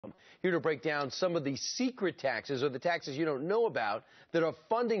Here to break down some of the secret taxes or the taxes you don't know about that are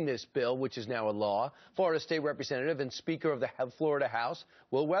funding this bill, which is now a law. Florida State Representative and Speaker of the Florida House,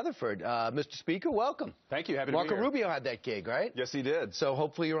 Will Weatherford. Mr. Speaker, welcome. Thank you. Happy to be Marco here. Rubio had that gig, right? Yes, he did. So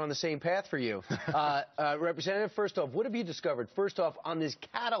hopefully you're on the same path for you. Representative, first off, what have you discovered? First off, on these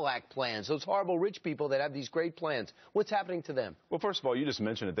Cadillac plans, those horrible rich people that have these great plans, what's happening to them? Well, first of all, you just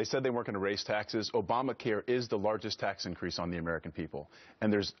mentioned it. They said they weren't going to raise taxes. Obamacare is the largest tax increase on the American people.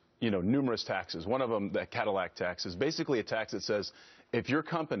 And there's numerous taxes. One of them, the Cadillac tax, is basically a tax that says if your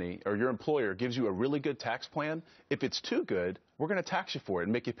company or your employer gives you a really good tax plan, if it's too good, we're going to tax you for it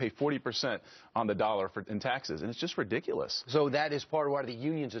and make you pay 40% on the dollar in taxes. And it's just ridiculous. So that is part of why the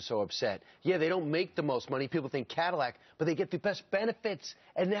unions are so upset. Yeah, they don't make the most money. People think Cadillac, but they get the best benefits.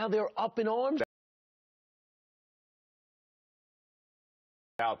 And now they're up in arms.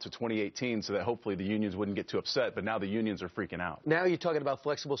 Out to 2018 so that hopefully the unions wouldn't get too upset, but now the unions are freaking out. Now you're talking about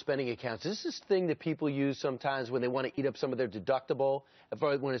flexible spending accounts. This is this thing that people use sometimes when they want to eat up some of their deductible.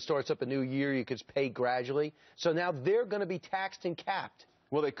 When it starts up a new year, you could pay gradually. So now they're going to be taxed and capped.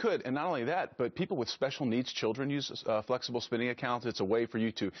 Well, they could, and not only that, but people with special needs children use flexible spending accounts. It's a way for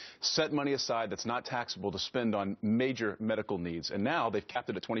you to set money aside that's not taxable to spend on major medical needs. And now they've capped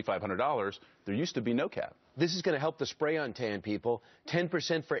it at $2,500. There used to be no cap. This is going to help the spray-on tan people.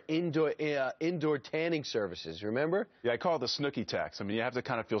 10% for indoor tanning services, remember? Yeah, I call it the Snooki tax. I mean, you have to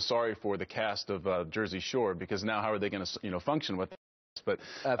kind of feel sorry for the cast of Jersey Shore, because now how are they going to function with But,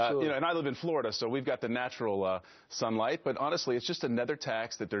 and I live in Florida, so we've got the natural sunlight. But honestly, it's just another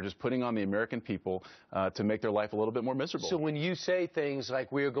tax that they're just putting on the American people to make their life a little bit more miserable. So when you say things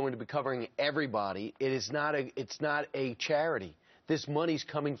like we are going to be covering everybody, it's not a charity. This money's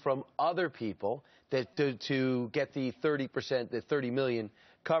coming from other people that to get the 30%, the 30 million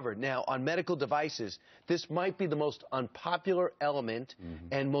covered. Now, on medical devices, this might be the most unpopular element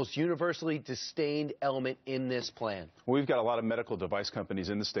and most universally disdained element in this plan. Well, we've got a lot of medical device companies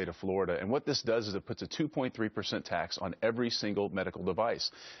in the state of Florida, and what this does is it puts a 2.3% tax on every single medical device.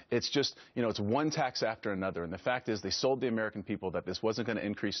 It's just, it's one tax after another, and the fact is they sold the American people that this wasn't going to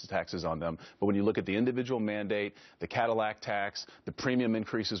increase the taxes on them. It when you look at the individual mandate, the Cadillac tax, the premium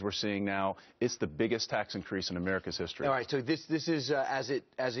increases we're seeing now, it's the biggest tax increase in America's history. All right, so this is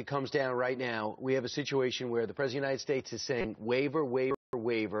as it comes down right now, we have a situation where the President of the United States is saying waiver, waiver,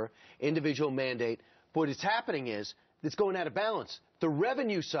 waiver, individual mandate. But what's happening is it's going out of balance. The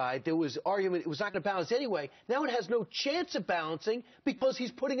revenue side, there was argument it was not going to balance anyway. Now it has no chance of balancing because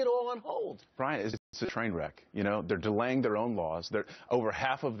he's putting it all on hold. Brian, it's a train wreck. They're delaying their own laws. They're over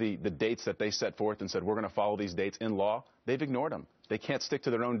half of the dates that they set forth and said we're going to follow these dates in law. They've ignored them. They can't stick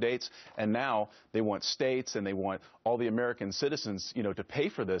to their own dates, and now they want states and they want all the American citizens, to pay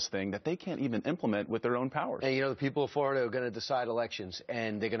for this thing that they can't even implement with their own powers. And the people of Florida are going to decide elections,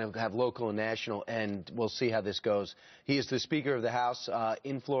 and they're going to have local and national, and we'll see how this goes. He is the Speaker of the House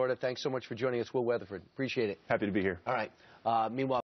in Florida. Thanks so much for joining us, Will Weatherford. Appreciate it. Happy to be here. All right. Meanwhile.